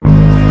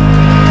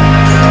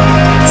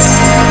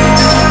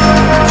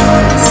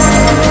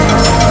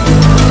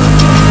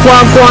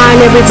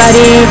Wagwan,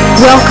 everybody.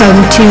 Welcome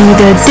to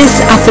the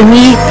This After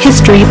Me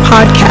History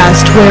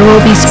podcast, where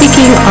we'll be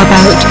speaking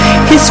about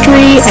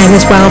history and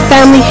as well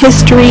family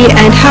history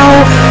and how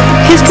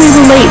history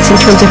relates in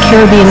terms of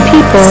Caribbean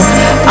people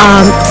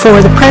for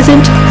the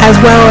present as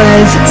well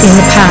as in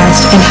the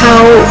past, and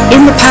how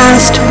in the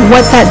past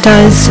what that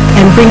does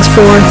and brings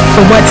forth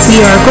for what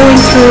we are going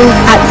through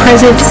at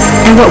present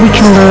and what we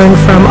can learn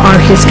from our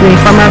history,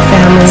 from our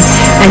family,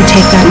 and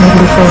take that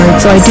moving forward.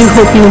 So I do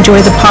hope you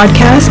enjoy the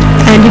podcast,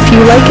 and if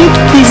you like it,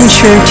 please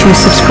ensure to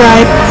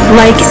subscribe,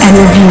 like, and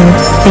review.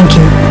 Thank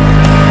you.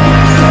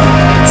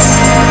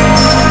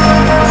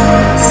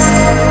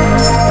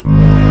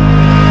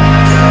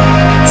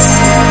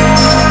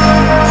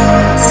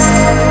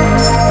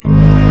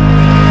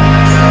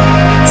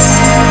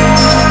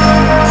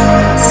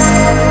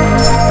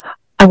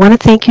 I want to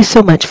thank you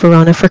so much,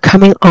 Verona, for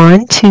coming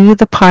on to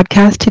the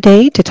podcast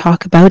today to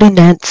talk about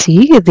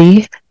Anansi,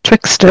 the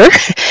Trickster.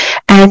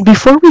 And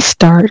before we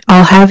start,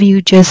 I'll have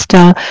you just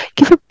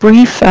give a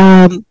brief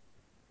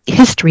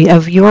history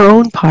of your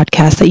own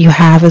podcast that you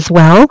have as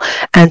well,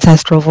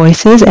 Ancestral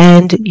Voices,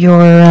 and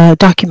your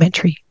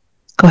documentary.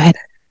 Go ahead.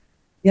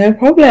 No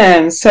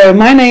problem. So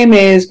my name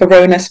is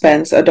Verona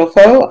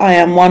Spence-Adofo. I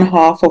am one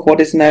half of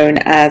what is known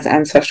as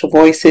Ancestral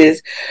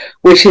Voices,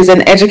 which is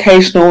an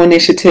educational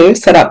initiative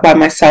set up by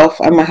myself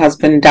and my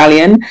husband,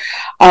 Dalian.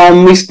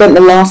 We spent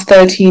the last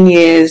 13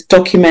 years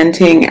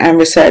documenting and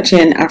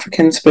researching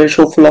African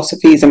spiritual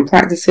philosophies and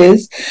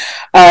practices,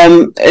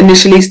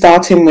 initially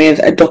starting with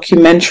a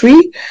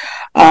documentary,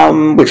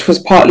 which was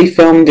partly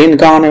filmed in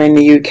Ghana in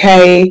the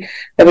UK.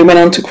 Then we went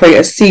on to create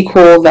a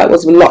sequel that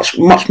was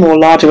much more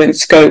larger in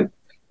scope,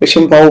 which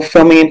involved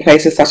filming in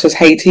places such as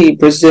Haiti,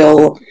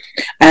 Brazil.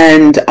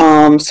 And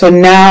so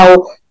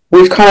now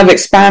we've kind of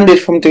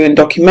expanded from doing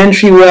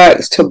documentary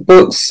works to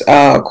books,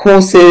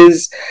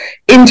 courses,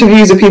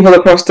 interviews with people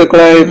across the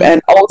globe.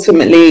 And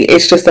ultimately,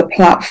 it's just a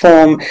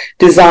platform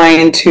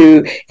designed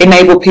to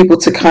enable people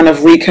to kind of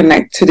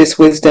reconnect to this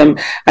wisdom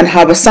and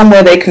have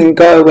somewhere they can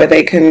go where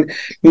they can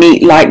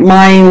meet like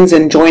minds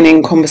and join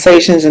in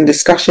conversations and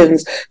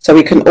discussions so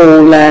we can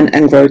all learn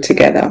and grow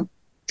together.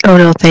 Oh,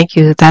 no, thank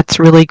you. That's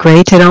really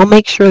great. And I'll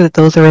make sure that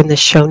those are in the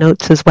show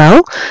notes as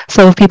well.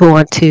 So if people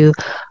want to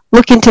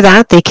look into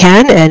that, they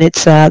can, and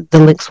it's the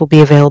links will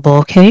be available,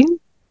 okay?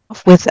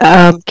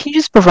 Can you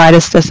just provide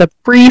us just a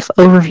brief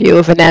overview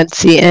of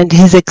Anansi and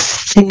his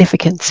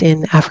significance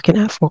in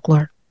African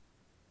folklore?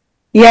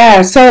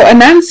 Yeah, so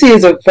Anansi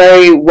is a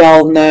very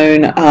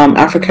well-known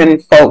African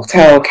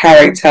folktale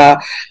character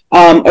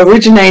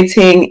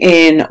originating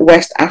in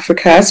West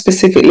Africa,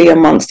 specifically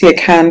amongst the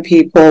Akan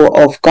people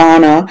of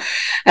Ghana.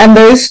 And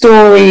those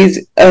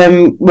stories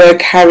were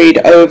carried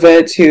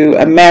over to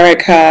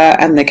America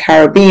and the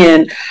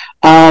Caribbean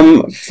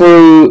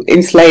through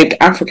enslaved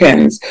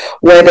Africans,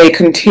 where they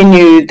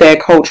continued their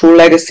cultural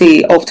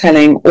legacy of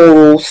telling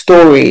oral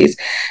stories.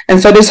 And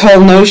so this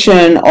whole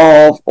notion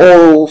of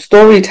oral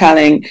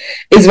storytelling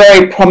is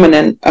very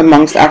prominent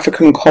amongst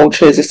African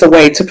cultures. It's a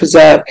way to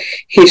preserve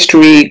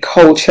history,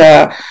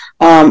 culture,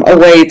 a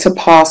way to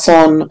pass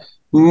on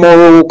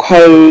moral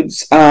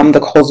codes,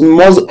 the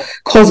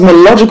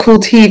cosmological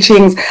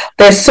teachings.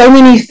 There's so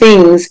many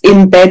things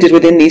embedded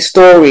within these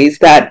stories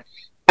that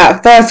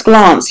at first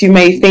glance, you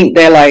may think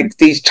they're like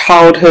these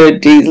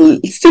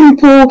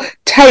simple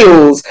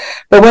tales.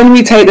 But when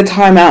we take the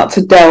time out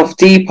to delve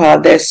deeper,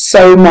 there's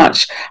so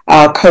much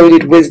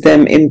coded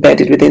wisdom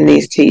embedded within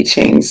these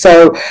teachings.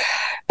 So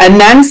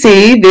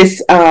Anansi,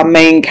 this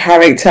main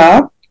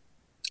character,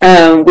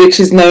 which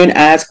is known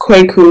as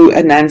Kweku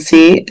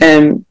Anansi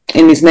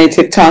in his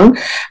native tongue,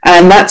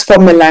 and that's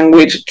from the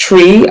language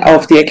Tree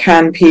of the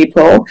Akan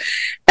people,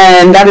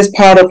 and that is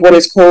part of what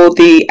is called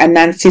the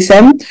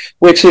Anansism,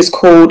 which is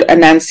called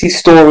Anansi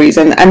stories.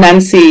 And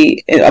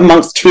Anansi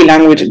amongst Tree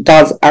language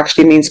does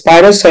actually mean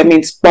spider, so it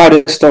means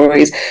spider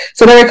stories.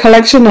 So they're a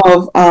collection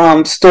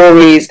of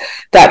stories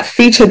that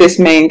feature this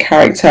main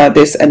character,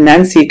 this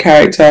Anansi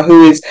character,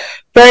 who is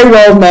very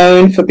well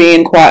known for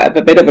being quite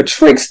a bit of a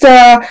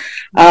trickster,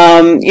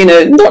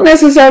 not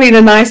necessarily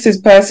the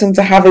nicest person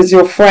to have as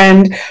your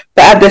friend,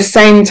 but at the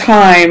same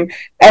time,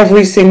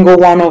 every single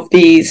one of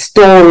these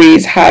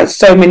stories has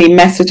so many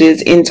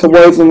messages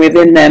interwoven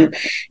within them,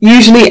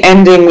 usually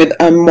ending with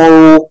a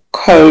moral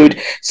code.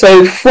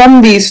 So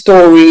from these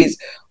stories,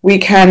 we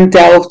can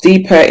delve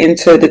deeper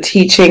into the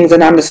teachings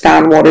and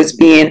understand what is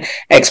being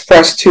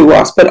expressed to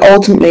us. But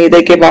ultimately,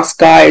 they give us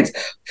guides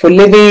for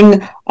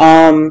living,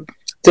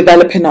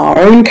 developing our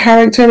own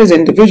character as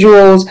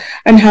individuals,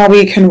 and how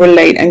we can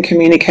relate and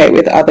communicate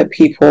with other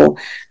people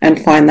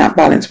and find that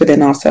balance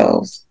within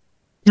ourselves.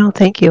 No,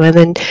 thank you. And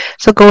then,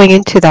 so going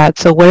into that,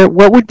 so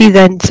what would be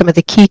then some of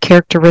the key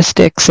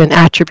characteristics and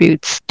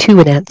attributes to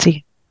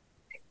Anansi?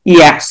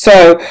 Yeah,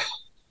 so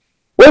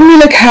when we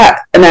look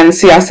at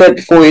Anansi, I said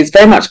before, he's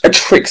very much a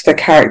trickster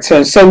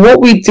character. So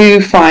what we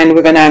do find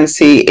with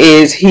Anansi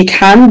is he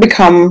can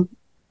become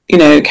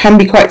can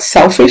be quite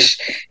selfish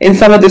in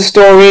some of the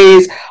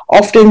stories.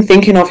 often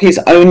thinking of his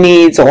own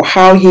needs or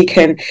how he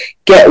can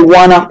get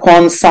one up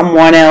on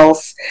someone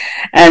else.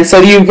 And so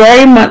you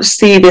very much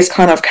see this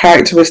kind of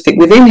characteristic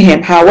within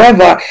him.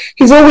 However,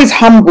 he's always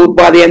humbled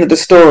by the end of the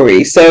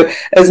story. So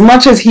as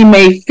much as he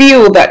may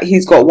feel that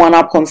he's got one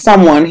up on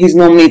someone, he's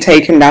normally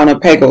taken down a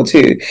peg or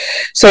two.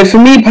 So for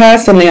me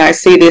personally, I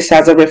see this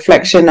as a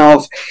reflection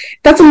of,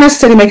 it doesn't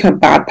necessarily make him a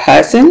bad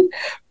person,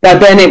 but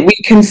then we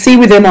can see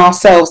within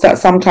ourselves that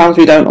sometimes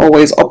we don't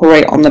always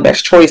operate on the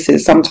best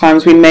choices.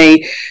 Sometimes we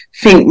may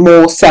think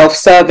more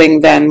self-serving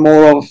than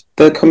more of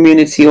the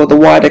community or the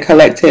wider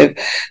collective.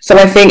 So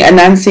I think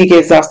Anansi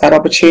gives us that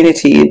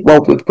opportunity,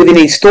 well, within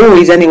his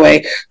stories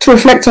anyway, to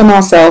reflect on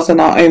ourselves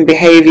and our own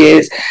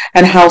behaviors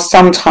and how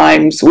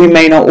sometimes we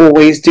may not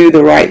always do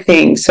the right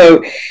thing.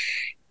 So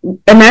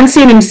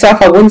Anansi in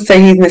himself, I wouldn't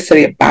say he's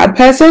necessarily a bad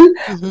person,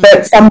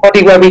 but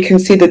somebody where we can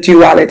see the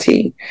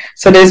duality.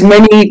 So there's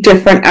many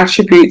different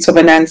attributes of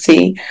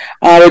Anansi.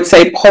 I would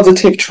say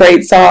positive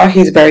traits are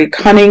he's very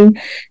cunning,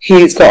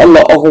 he's got a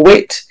lot of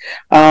wit,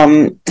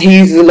 he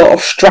uses a lot of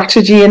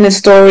strategy in his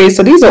story.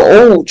 So these are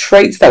all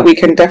traits that we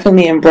can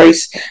definitely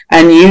embrace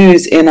and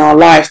use in our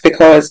life,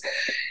 because,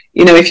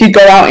 you know, if you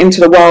go out into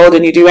the world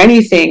and you do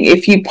anything,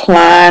 if you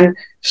plan,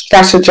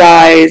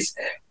 strategize,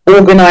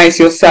 organize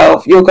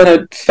yourself, you're going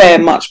to fare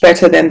much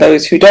better than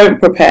those who don't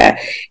prepare.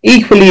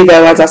 Equally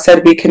though, as I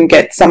said, we can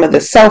get some of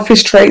the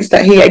selfish traits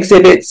that he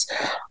exhibits,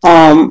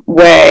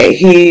 where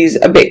he's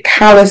a bit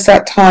callous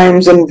at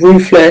times and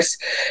ruthless.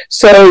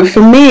 So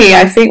for me,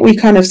 I think we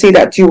kind of see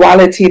that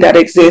duality that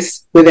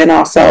exists within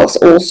ourselves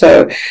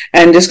also,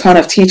 and just kind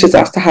of teaches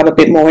us to have a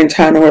bit more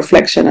internal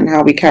reflection on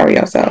how we carry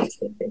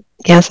ourselves.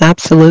 Yes,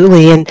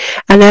 absolutely. And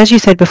as you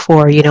said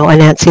before, you know,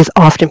 Anansi is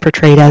often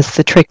portrayed as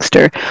the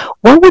trickster.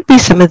 What would be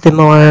some of the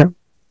more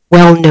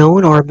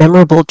well-known or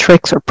memorable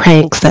tricks or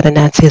pranks that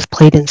Anansi has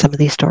played in some of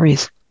these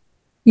stories?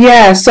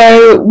 Yeah,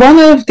 so one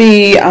of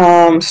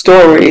the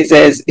stories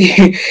is,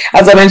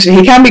 as I mentioned,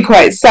 he can be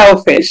quite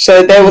selfish.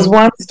 So there was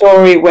one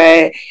story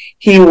where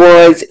he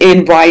was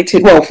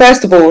invited. Well,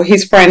 first of all,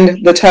 his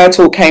friend, the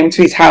turtle, came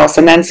to his house,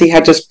 and Anansi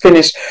had just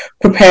finished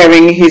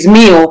preparing his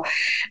meal.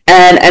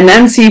 And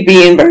Anansi,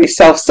 being very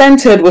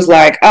self-centered, was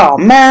like, oh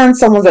man,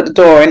 someone's at the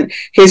door. And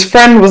his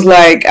friend was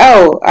like,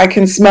 oh, I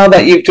can smell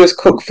that you've just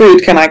cooked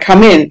food. Can I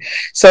come in?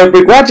 So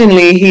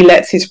begrudgingly, he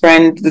lets his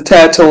friend, the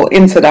turtle,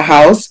 into the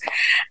house.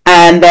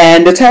 And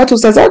then the turtle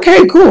says,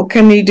 okay, cool.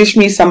 Can you dish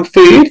me some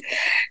food?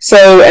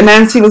 So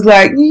Anansi was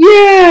like,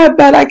 yeah,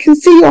 but I can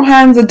see your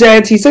hands are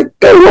dirty. So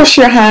go wash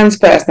your hands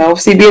first. Now,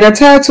 obviously, being a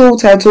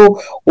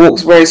turtle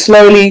walks very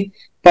slowly.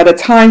 By the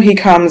time he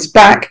comes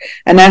back,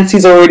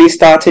 Anansi's already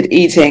started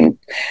eating.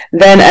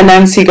 Then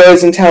Anansi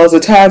goes and tells the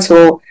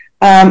turtle,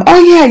 oh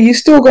yeah, you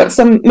still got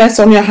some mess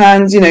on your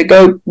hands, you know,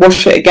 go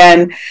wash it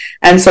again.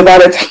 And so by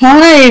the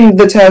time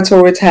the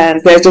turtle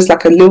returns, there's just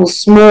like a little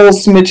small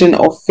smidgen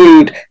of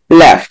food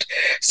left.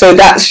 So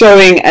that's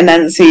showing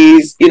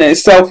Anansi's, you know,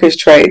 selfish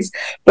traits.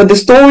 But the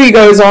story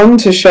goes on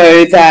to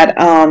show that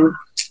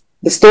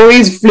the story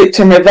is flipped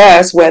in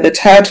reverse, where the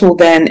turtle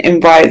then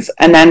invites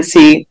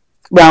Anansi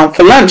round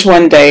for lunch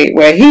one day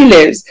where he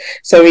lives.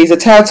 So he's a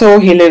turtle,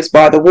 he lives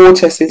by the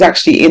water, so he's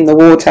actually in the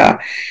water.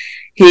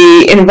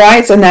 He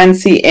invites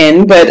Anansi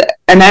in, but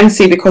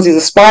Anansi, because he's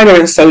a spider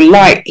and so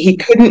light, he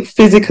couldn't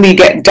physically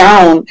get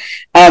down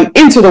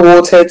into the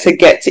water to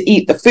get to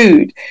eat the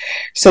food.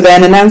 So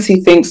then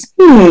Anansi thinks,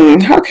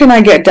 how can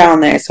I get down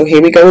there? So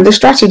here we go with the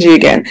strategy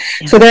again.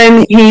 Yeah. So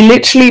then he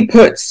literally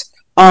puts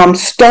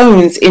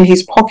stones in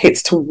his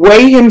pockets to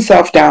weigh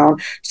himself down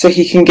so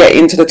he can get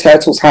into the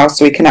turtle's house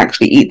so he can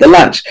actually eat the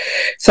lunch.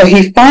 So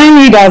he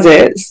finally does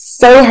it,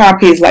 so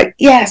happy, he's like,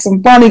 yes,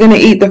 I'm finally going to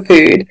eat the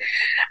food.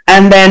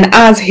 And then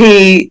as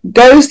he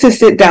goes to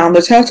sit down,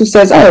 the turtle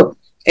says, oh,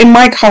 in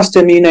my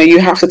custom, you know, you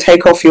have to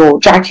take off your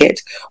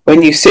jacket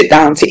when you sit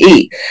down to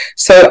eat.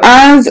 So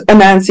as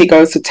Anansi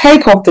goes to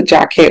take off the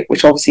jacket,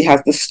 which obviously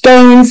has the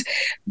stones,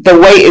 the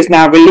weight is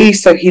now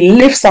released, so he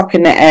lifts up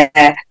in the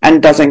air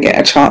and doesn't get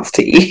a chance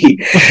to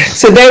eat.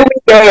 So there we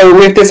go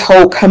with this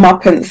whole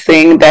comeuppance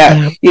thing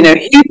that, you know,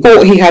 he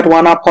thought he had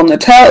one up on the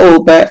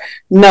turtle, but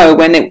no,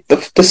 when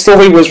the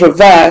story was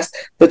reversed,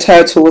 the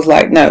turtle was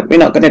like, no, we're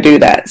not going to do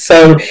that.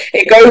 So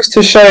it goes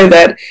to show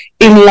that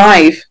in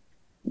life,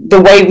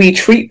 the way we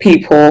treat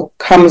people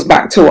comes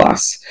back to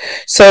us.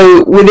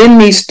 So within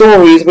these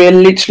stories, we're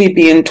literally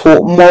being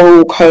taught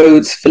moral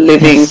codes for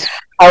living,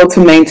 how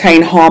to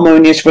maintain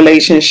harmonious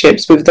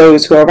relationships with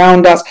those who are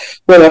around us,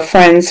 whether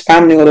friends,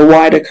 family, or the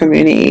wider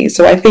community.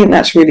 So I think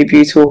that's really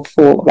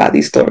beautiful about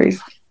these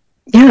stories.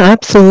 Yeah,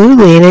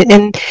 absolutely.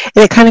 And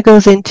it kind of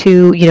goes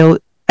into, you know,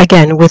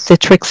 again, with the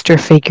trickster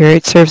figure,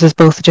 it serves as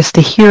both just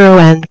a hero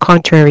and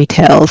contrary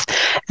tales.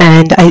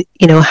 And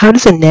how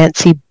does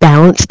Anansi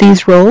balance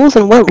these roles,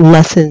 and what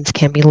lessons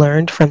can be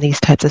learned from these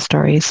types of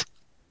stories?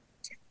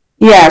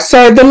 Yeah,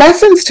 so the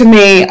lessons to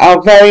me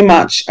are very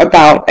much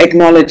about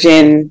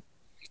acknowledging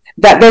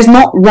that there's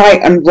not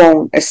right and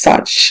wrong as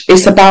such.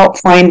 It's about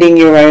finding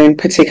your own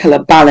particular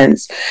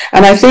balance.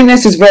 And I think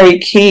this is very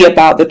key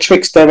about the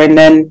trickster. And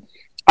then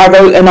I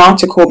wrote an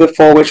article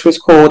before which was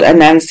called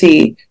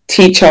Anansi,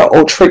 Teacher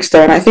or Trickster.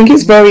 And I think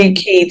it's very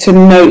key to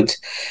note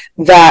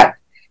that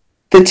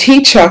the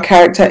teacher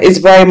character is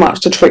very much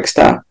the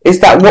trickster. Is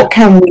that what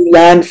can we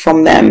learn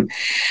from them?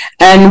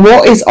 And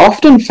what is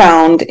often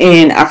found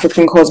in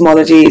African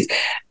cosmologies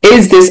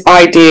is this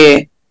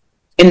idea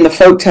in the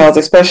folktales,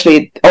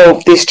 especially,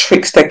 of this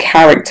trickster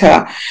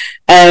character,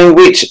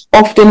 which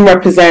often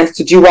represents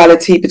the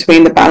duality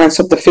between the balance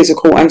of the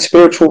physical and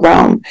spiritual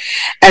realm.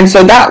 And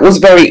so that was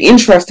very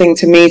interesting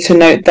to me to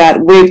note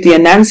that with the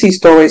Anansi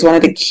stories, one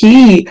of the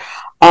key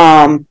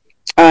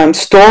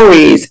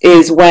stories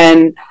is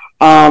when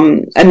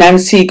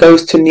Anansi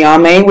goes to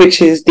Nyame,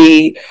 which is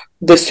the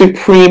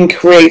supreme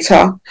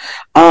creator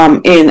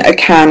in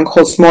Akan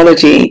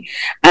cosmology,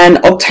 and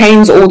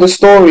obtains all the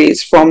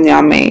stories from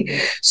Nyame.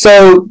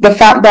 So the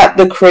fact that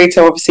the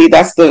creator, obviously,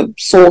 that's the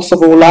source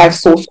of all life,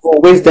 source of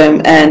all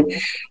wisdom, and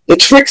the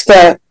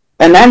trickster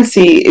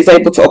Anansi is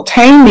able to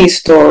obtain these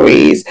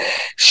stories,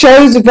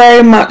 shows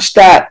very much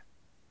that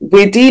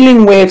we're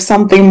dealing with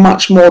something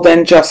much more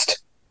than just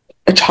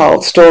a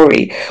child's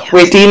story. Yes.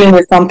 We're dealing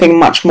with something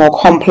much more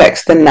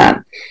complex than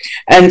that.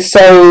 And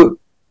so,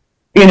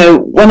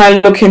 when I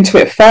look into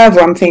it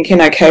further, I'm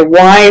thinking, okay,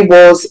 why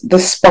was the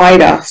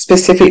spider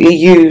specifically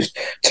used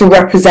to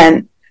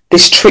represent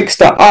this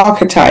trickster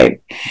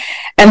archetype?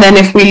 And then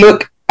if we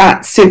look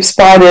at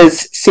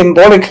spiders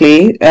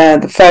symbolically,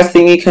 the first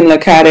thing you can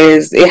look at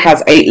is it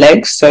has 8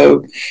 legs.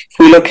 So if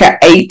we look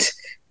at 8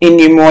 in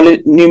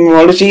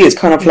numerology, it's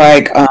kind of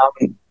like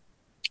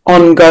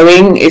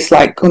ongoing. It's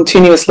like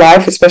continuous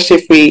life, especially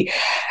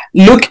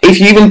if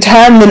you even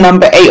turn the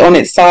number 8 on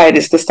its side,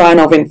 it's the sign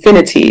of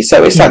infinity.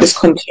 So it's like this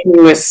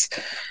continuous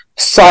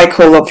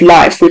cycle of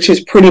life, which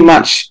is pretty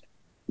much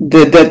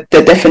the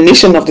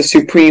definition of the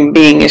supreme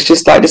being. It's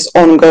just like this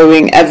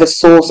ongoing, ever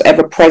source,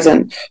 ever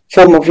present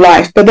form of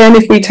life. But then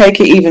if we take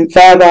it even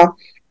further,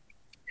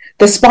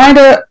 the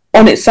spider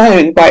on its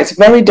own, by its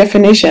very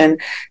definition,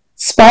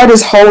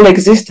 spiders' whole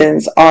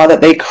existence are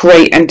that they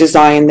create and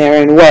design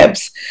their own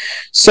webs.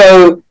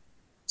 So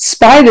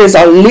spiders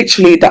are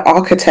literally the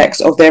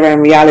architects of their own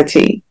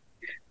reality.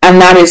 And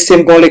that is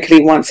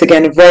symbolically, once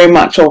again, very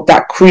much of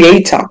that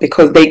creator,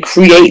 because they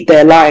create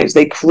their lives,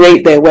 they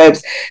create their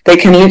webs. They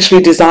can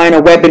literally design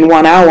a web in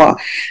 1 hour.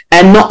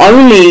 And not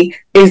only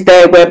is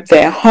their web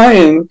their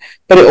home,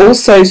 but it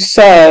also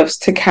serves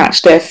to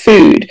catch their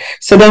food.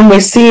 So then we're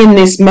seeing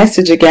this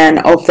message again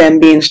of them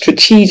being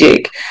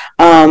strategic.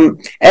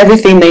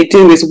 Everything they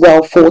do is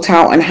well thought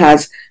out and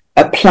has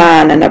a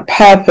plan and a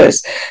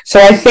purpose.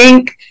 So I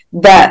think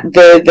that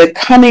the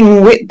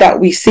cunning wit that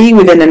we see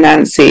within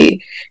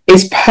Anansi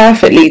is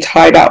perfectly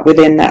tied up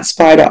within that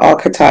spider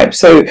archetype.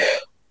 So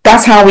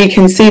that's how we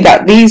can see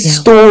that these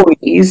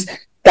stories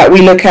that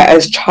we look at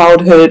as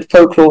childhood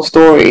folklore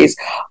stories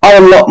are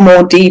a lot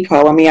more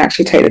deeper when we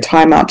actually take the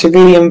time out to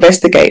really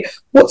investigate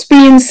what's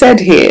being said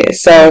here.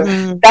 So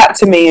that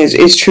to me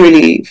is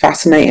truly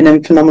fascinating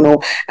and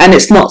phenomenal. And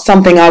it's not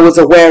something I was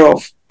aware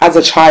of as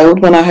a child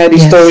when I heard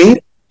these stories.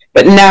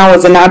 But now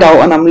as an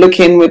adult, and I'm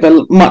looking with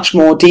a much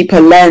more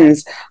deeper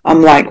lens,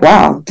 I'm like,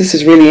 wow, this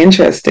is really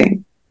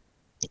interesting.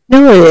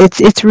 No,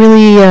 it's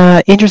really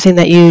interesting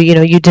that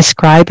you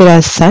describe it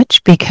as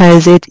such,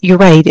 because you're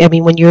right. I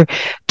mean, when you're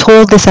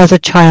told this as a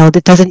child,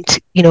 it doesn't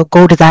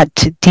go to that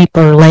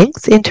deeper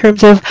length in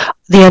terms of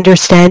the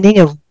understanding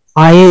of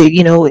why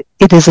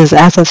it is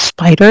as a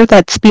spider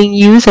that's being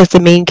used as the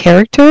main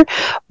character.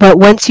 But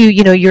once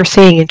you're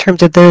saying in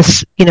terms of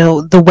this,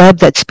 the web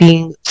that's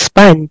being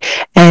spun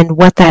and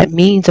what that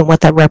means and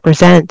what that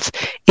represents,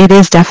 it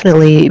is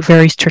definitely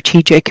very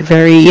strategic,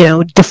 very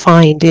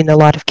defined in a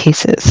lot of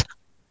cases.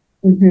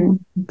 Mm-hmm.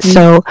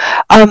 So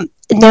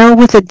now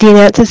with the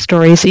Anansi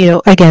stories,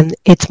 again,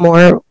 it's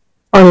more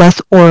or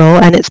less oral,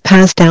 and it's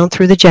passed down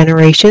through the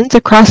generations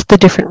across the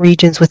different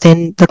regions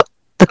within the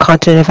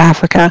continent of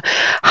Africa.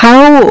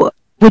 How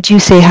would you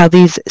say how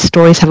these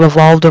stories have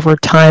evolved over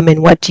time,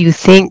 and what do you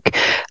think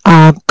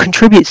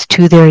contributes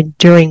to their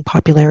enduring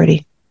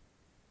popularity?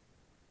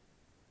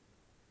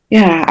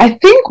 Yeah, I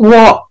think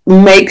what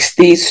makes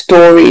these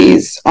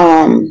stories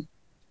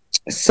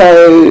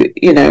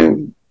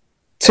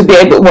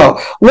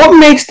what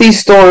makes these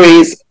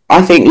stories,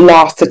 I think,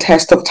 last the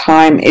test of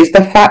time is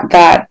the fact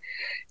that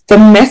the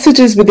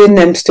messages within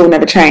them still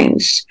never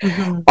changed.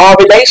 Mm-hmm. Our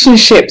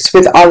relationships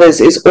with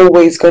others is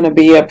always going to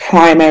be a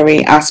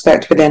primary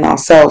aspect within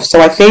ourselves.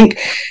 So I think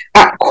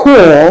at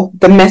core,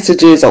 the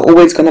messages are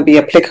always going to be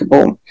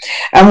applicable.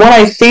 And what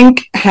I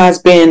think has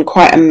been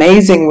quite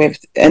amazing with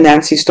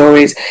Anansi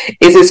stories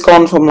is it's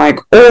gone from like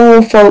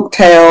oral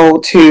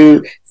folktale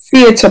to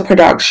theatre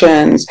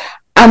productions,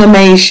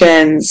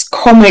 animations,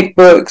 comic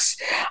books,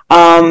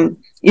 and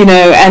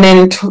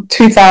in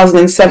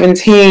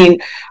 2017,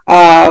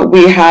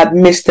 we had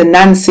Mr.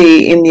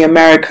 Nancy in the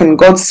American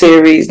Gods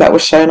series that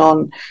was shown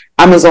on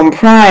Amazon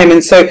Prime.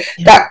 And so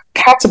that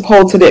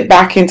catapulted it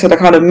back into the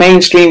kind of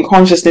mainstream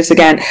consciousness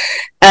again.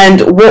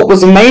 And what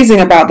was amazing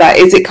about that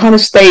is it kind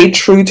of stayed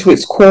true to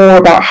its core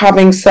about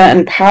having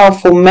certain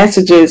powerful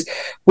messages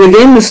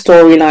within the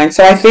storyline.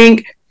 So I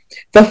think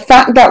the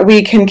fact that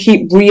we can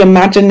keep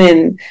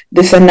reimagining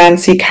this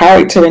Anansi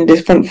character in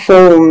different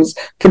forms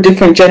for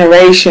different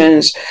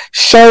generations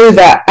show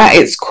that at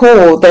its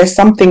core there's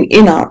something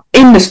in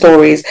the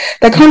stories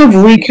that kind of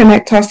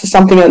reconnect us to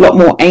something a lot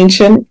more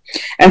ancient.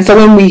 And so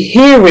when we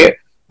hear it,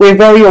 we're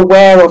very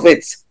aware of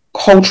its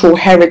cultural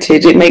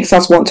heritage. It makes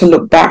us want to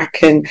look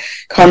back and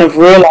kind of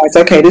realize,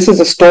 okay, this is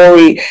a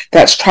story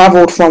that's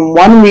traveled from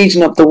one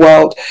region of the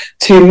world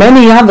to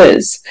many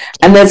others,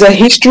 and there's a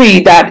history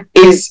that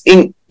is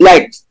in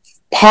like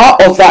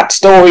part of that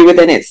story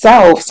within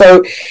itself.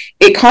 So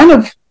it kind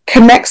of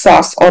connects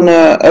us on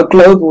a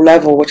global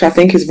level, which I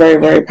think is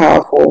very, very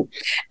powerful,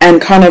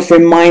 and kind of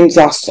reminds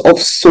us of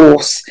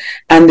source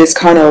and this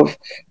kind of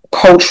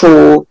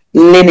cultural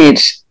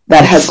lineage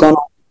that has gone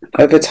on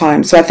over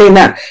time. So I think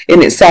that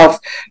in itself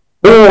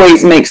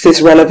always makes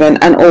this relevant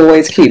and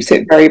always keeps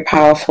it very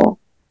powerful.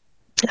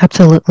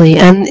 Absolutely.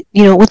 And,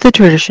 with the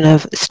tradition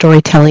of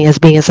storytelling as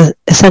being an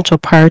essential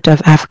part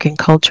of African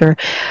culture,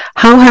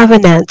 how have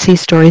Anansi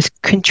stories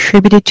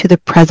contributed to the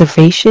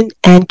preservation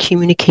and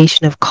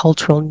communication of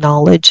cultural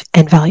knowledge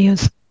and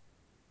values?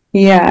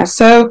 Yeah,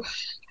 so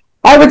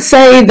I would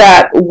say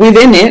that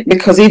within it,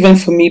 because even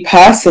for me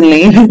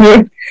personally,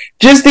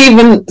 just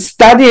even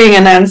studying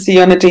Anansi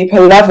on a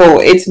deeper level,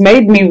 it's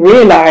made me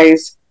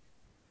realize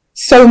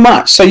so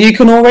much. So you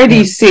can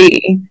already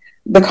see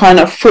the kind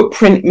of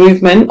footprint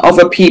movement of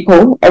a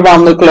people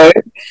around the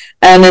globe,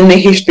 and then the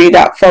history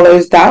that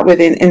follows that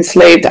within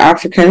enslaved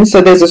Africans.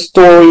 So there's a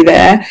story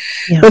there,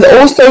 but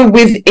also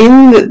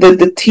within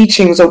the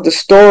teachings of the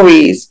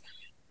stories,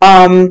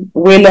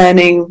 we're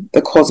learning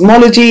the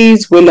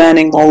cosmologies, we're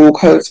learning moral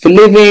codes for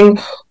living,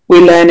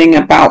 we're learning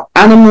about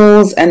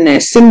animals and their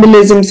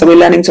symbolism. So we're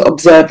learning to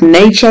observe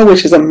nature,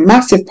 which is a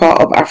massive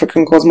part of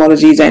African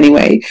cosmologies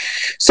anyway.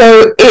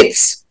 So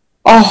it's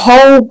a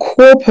whole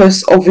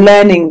corpus of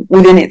learning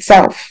within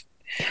itself.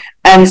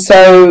 And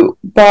so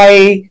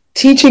by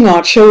teaching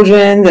our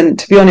children, and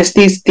to be honest,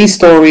 these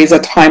stories are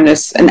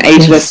timeless and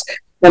ageless.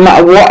 No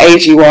matter what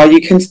age you are,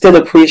 you can still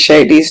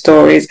appreciate these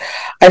stories.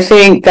 I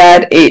think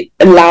that it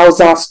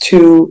allows us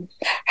to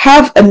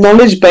have a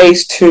knowledge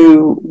base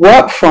to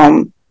work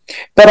from.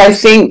 But I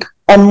think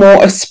on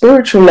more a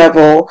spiritual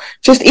level,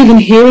 just even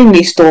hearing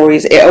these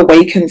stories, it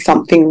awakens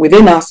something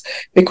within us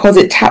because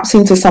it taps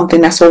into something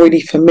that's already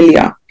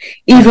familiar,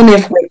 even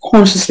if we're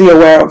consciously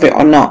aware of it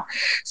or not.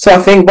 So I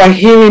think by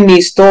hearing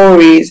these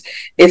stories,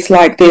 it's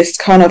like this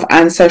kind of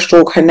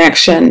ancestral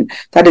connection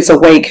that is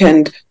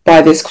awakened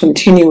by this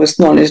continuous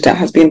knowledge that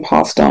has been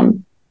passed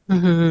on.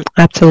 Mm-hmm,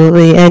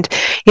 absolutely. And,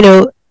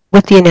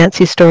 with the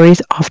Anansi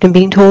stories often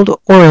being told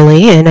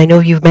orally, and I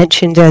know you've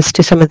mentioned as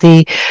to some of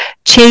the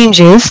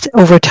changes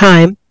over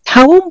time,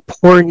 how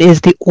important is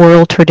the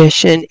oral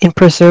tradition in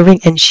preserving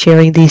and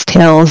sharing these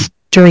tales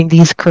during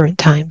these current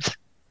times?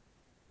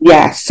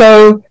 Yeah,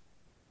 so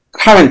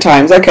current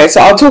times. Okay,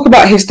 so I'll talk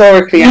about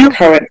historically and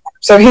current.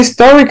 So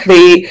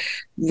historically,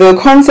 the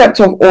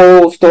concept of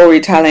oral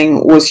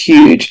storytelling was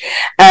huge.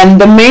 And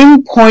the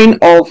main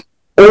point of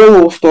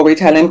oral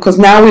storytelling, because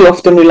now we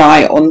often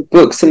rely on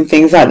books and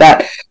things like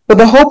that, but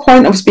the whole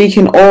point of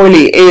speaking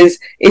orally is,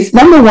 it's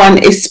number one,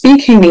 is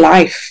speaking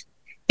life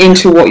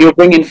into what you're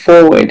bringing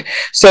forward.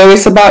 So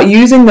it's about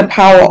using the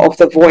power of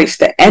the voice,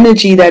 the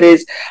energy that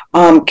is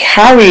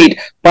carried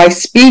by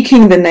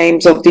speaking the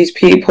names of these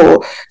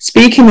people,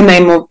 speaking the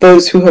name of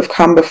those who have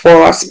come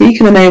before us,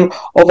 speaking the name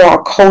of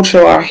our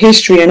culture, our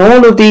history, and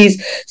all of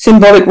these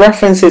symbolic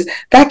references.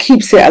 That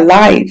keeps it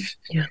alive.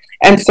 Yeah.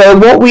 And so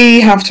what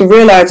we have to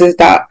realize is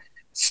that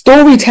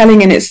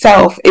storytelling in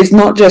itself is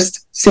not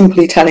just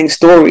simply telling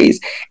stories.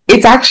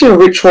 It's actually a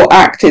ritual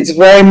act. It's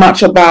very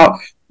much about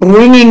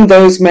bringing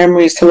those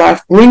memories to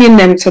life, bringing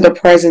them to the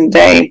present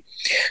day.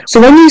 So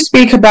when you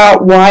speak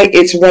about why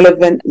it's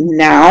relevant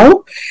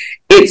now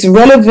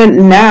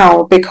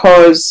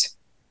because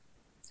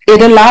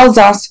it allows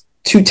us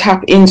to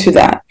tap into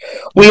that.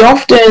 We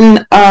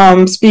often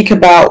speak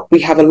about,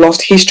 we have a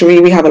lost history,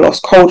 we have a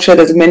lost culture,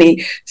 there's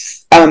many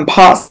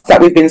parts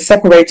that we've been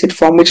separated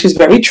from, which is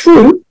very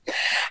true.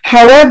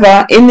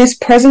 However, in this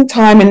present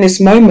time, in this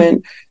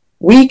moment,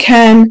 we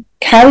can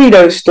carry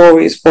those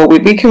stories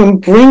forward. We can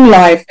bring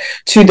life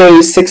to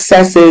those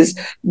successes,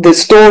 the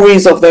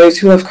stories of those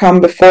who have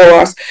come before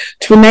us,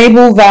 to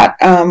enable that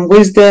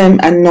wisdom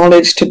and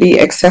knowledge to be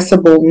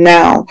accessible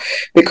now.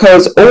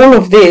 Because all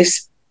of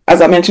this,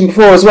 as I mentioned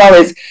before as well,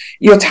 is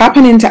you're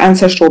tapping into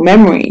ancestral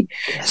memory.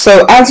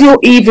 So as you're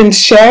even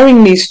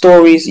sharing these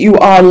stories, you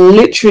are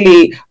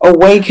literally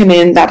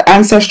awakening that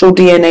ancestral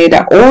DNA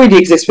that already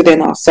exists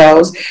within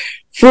ourselves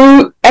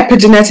through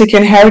epigenetic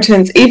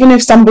inheritance. Even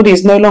if somebody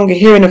is no longer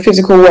here in the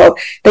physical world,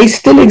 they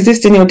still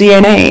exist in your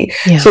DNA.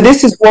 Yeah. So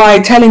this is why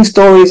telling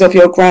stories of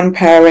your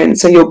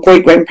grandparents and your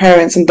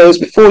great-grandparents and those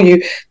before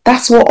you,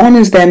 that's what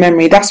honors their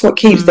memory. That's what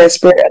keeps their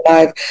spirit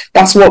alive.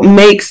 That's what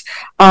makes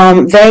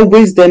their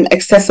wisdom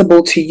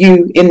accessible to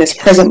you in this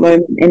present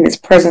moment, in this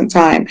present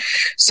time.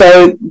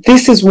 So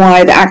this is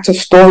why the act of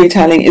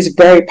storytelling is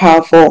very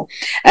powerful.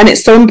 And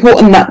it's so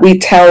important that we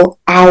tell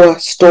our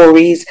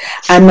stories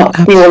and not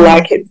feel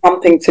like it's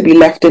something to be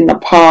left in the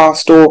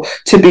past or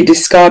to be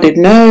discarded.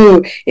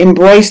 No,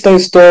 embrace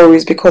those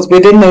stories, because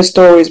within those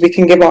stories we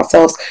can give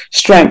ourselves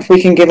strength. We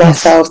can give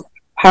ourselves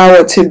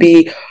power to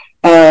be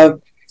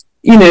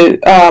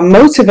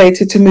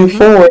motivated to move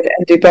forward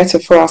and do better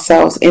for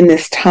ourselves in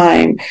this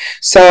time.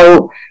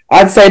 So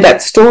I'd say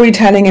that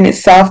storytelling in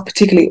itself,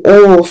 particularly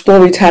oral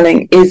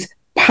storytelling, is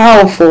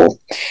powerful,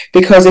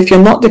 because if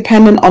you're not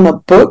dependent on a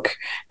book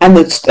and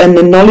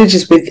the knowledge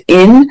is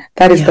within,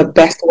 that is the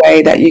best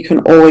way that you can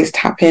always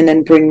tap in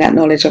and bring that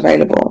knowledge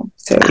available.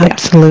 So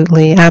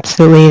absolutely, it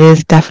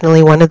is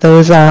definitely one of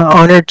those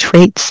honored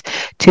traits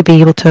to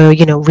be able to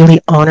really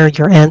honor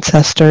your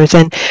ancestors.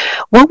 And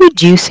what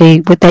would you say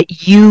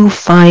that you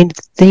find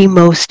the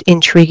most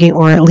intriguing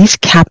or at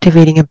least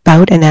captivating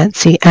about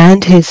Anansi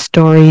and his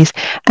stories,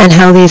 and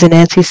how these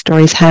Anansi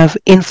stories have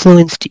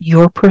influenced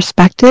your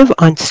perspective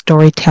on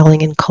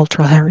storytelling and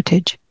cultural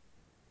heritage?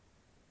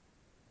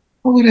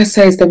 What would I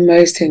say is the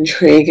most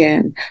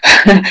intriguing?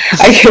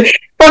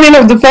 Funny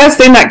enough, the first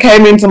thing that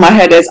came into my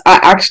head is I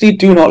actually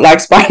do not like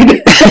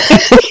spiders.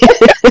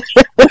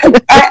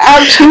 I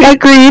actually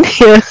agreed.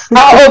 Yeah.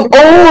 Out of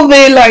all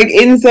the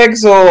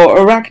insects or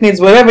arachnids,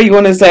 whatever you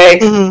want to say,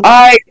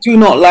 I do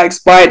not like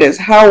spiders.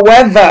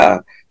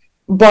 However,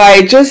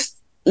 by just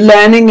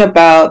learning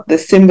about the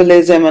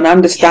symbolism and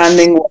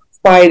understanding what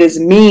spiders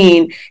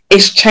mean,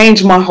 it's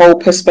changed my whole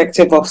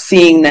perspective of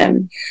seeing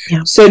them.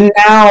 So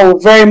now,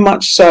 very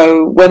much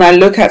so, when I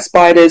look at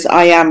spiders,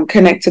 I am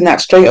connecting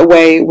that straight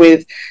away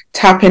with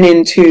tapping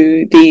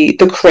into the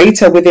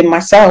creator within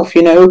myself.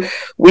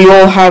 We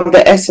all have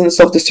the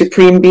essence of the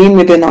supreme being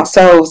within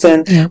ourselves,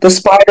 and the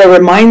spider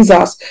reminds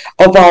us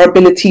of our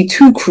ability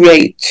to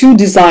create, to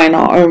design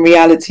our own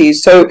reality.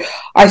 So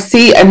I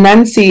see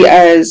Anansi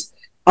as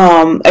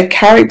a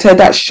character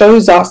that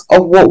shows us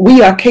of what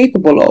we are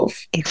capable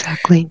of.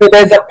 Exactly. So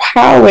there's a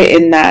power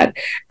in that.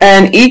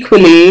 And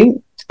equally,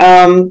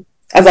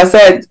 as I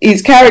said,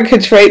 his character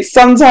traits,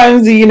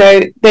 sometimes,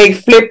 they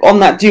flip on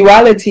that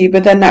duality,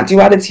 but then that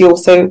duality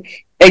also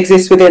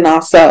exists within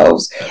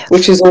ourselves,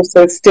 which is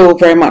also still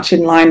very much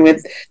in line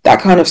with that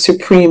kind of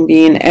supreme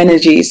being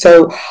energy.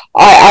 So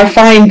I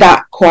find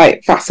that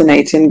quite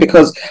fascinating,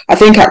 because I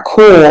think at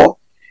core,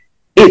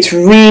 it's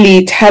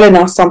really telling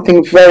us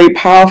something very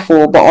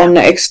powerful, but on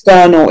the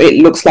external,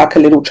 it looks like a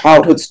little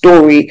childhood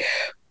story.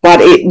 But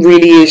it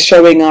really is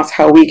showing us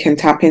how we can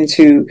tap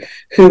into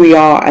who we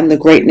are and the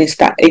greatness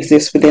that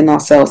exists within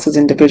ourselves as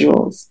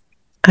individuals.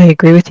 I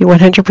agree with you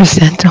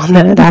 100% on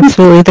that.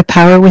 Absolutely. The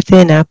power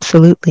within,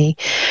 absolutely.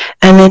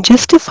 And then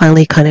just to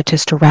finally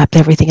just to wrap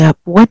everything up,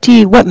 what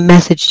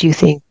message do you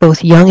think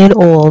both young and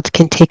old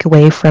can take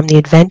away from the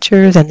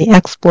adventures and the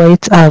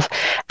exploits of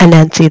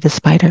Anansi the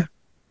spider?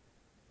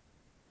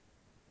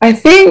 I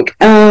think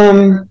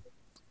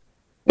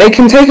they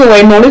can take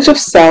away knowledge of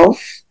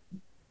self.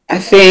 I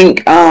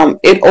think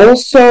it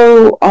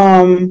also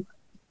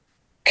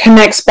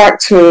connects back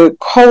to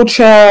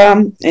culture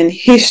and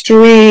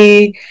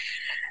history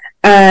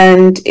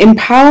and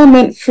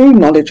empowerment through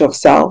knowledge of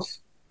self,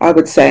 I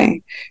would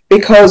say.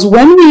 Because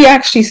when we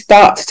actually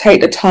start to take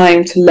the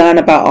time to learn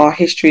about our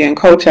history and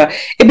culture,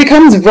 it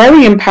becomes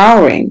very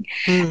empowering.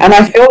 And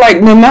I feel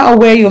like no matter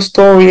where your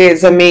story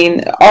is,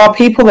 our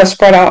people are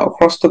spread out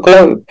across the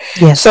globe.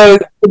 So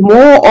the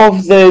more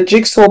of the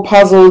jigsaw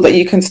puzzle that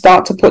you can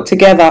start to put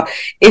together,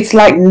 it's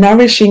like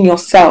nourishing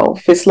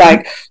yourself. It's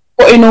like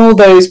putting all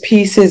those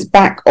pieces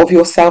back of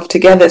yourself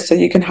together so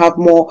you can have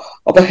more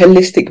of a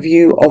holistic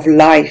view of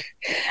life.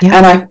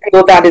 And I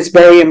feel that is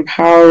very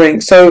empowering.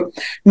 So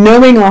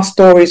knowing our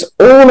stories,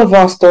 all of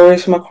our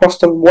stories from across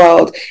the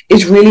world,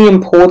 is really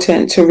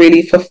important to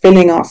really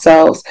fulfilling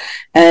ourselves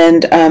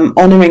and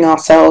honoring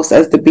ourselves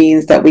as the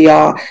beings that we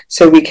are,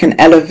 so we can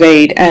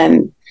elevate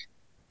and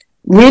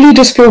really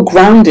just feel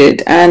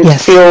grounded and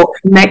feel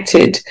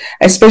connected,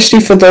 especially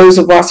for those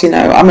of us,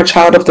 I'm a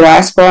child of the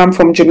diaspora, I'm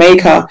from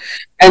Jamaica,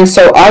 and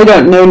so I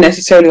don't know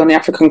necessarily on the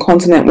African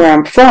continent where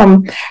I'm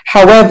from.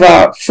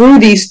 However, through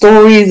these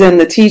stories and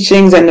the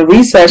teachings and the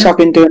research I've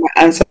been doing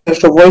at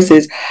Ancestral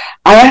Voices,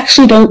 I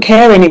actually don't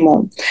care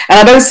anymore. And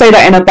I don't say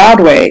that in a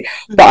bad way,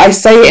 but I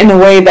say it in a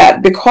way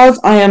that because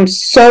I am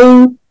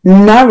so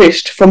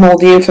nourished from all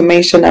the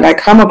information that I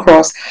come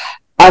across,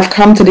 I've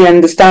come to the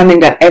understanding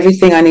that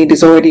everything I need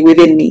is already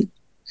within me.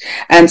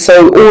 And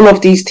so all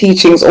of these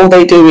teachings, all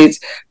they do is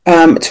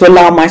to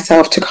allow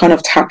myself to kind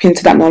of tap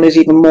into that knowledge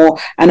even more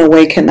and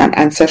awaken that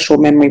ancestral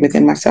memory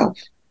within myself.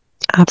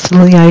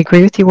 Absolutely. I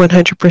agree with you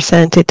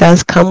 100%. It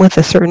does come with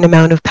a certain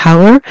amount of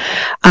power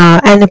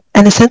and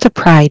a sense of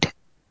pride.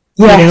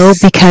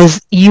 Yes.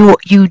 because you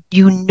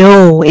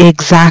know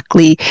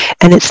exactly,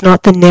 and it's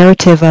not the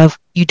narrative of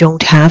you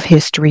don't have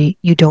history,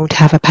 you don't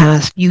have a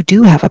past. You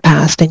do have a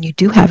past and you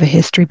do have a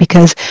history,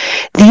 because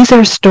these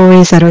are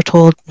stories that are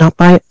told not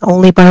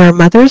only by our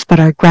mothers, but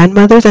our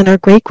grandmothers and our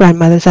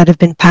great-grandmothers, that have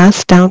been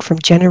passed down from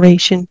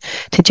generation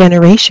to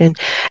generation,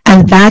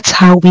 and that's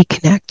how we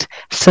connect.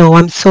 So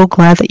I'm so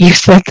glad that you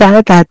said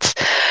that. That's,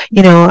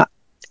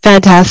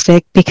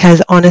 fantastic,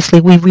 because honestly,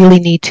 we really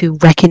need to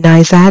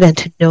recognize that and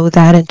to know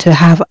that and to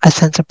have a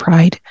sense of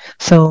pride.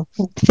 So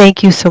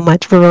thank you so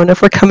much, Verona,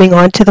 for coming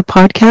on to the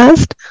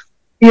podcast.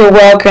 You're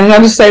welcome. Can I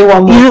just say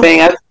one more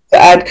thing? To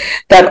add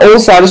that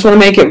also, I just want to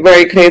make it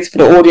very clear for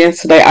the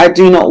audience today, I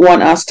do not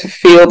want us to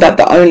feel that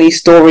the only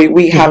story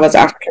we have as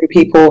African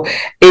people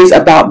is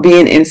about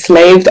being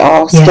enslaved.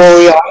 Our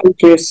story, our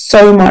history is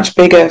so much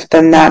bigger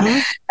than that.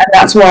 And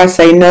that's why I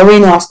say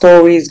knowing our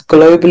stories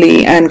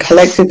globally and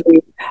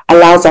collectively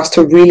allows us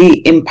to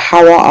really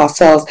empower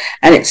ourselves.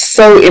 And it's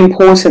so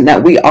important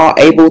that we are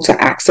able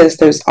to access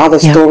those other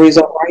stories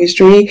of our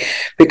history,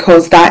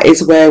 because that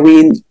is where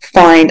we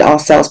find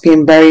ourselves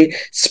being very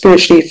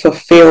spiritually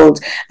fulfilled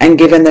and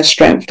given the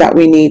strength that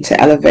we need to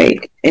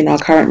elevate in our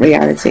current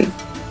reality.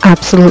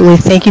 Absolutely.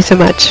 Thank you so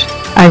much.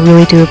 I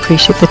really do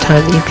appreciate the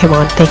time that you came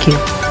on. Thank you.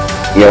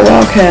 You're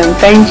welcome.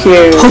 Thank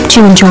you. Hope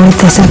you enjoyed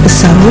this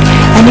episode,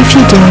 and if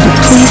you did,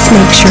 please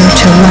make sure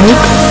to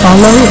like,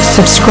 follow,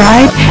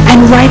 subscribe,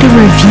 and write a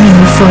review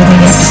for the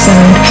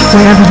episode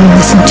wherever you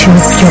listen to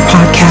your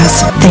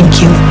podcast. Thank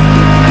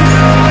you.